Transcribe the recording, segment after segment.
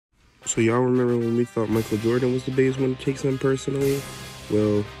So y'all remember when we thought Michael Jordan was the biggest one to take some personally?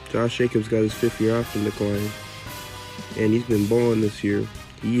 Well, Josh Jacobs got his 5th-year option decline. And he's been balling this year.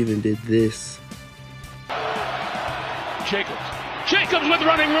 He even did this. Jacobs with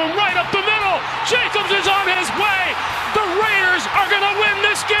running room right up the middle. Jacobs is on his way. The Raiders are going to win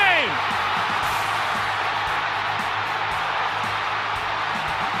this game.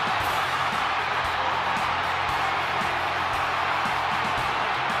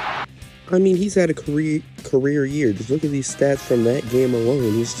 I mean, he's had a career year. Just look at these stats from that game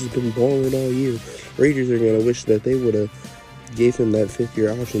alone. He's just been balling all year. Raiders are going to wish that they would have gave him that 5th-year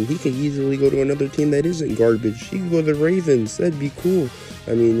option. He could easily go to another team that isn't garbage. He could go to the Ravens. That'd be cool.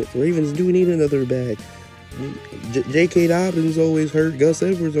 I mean, Ravens do need another back. J.K. Dobbins always hurt. Gus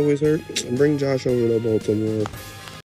Edwards always hurt. Bring Josh over to Baltimore.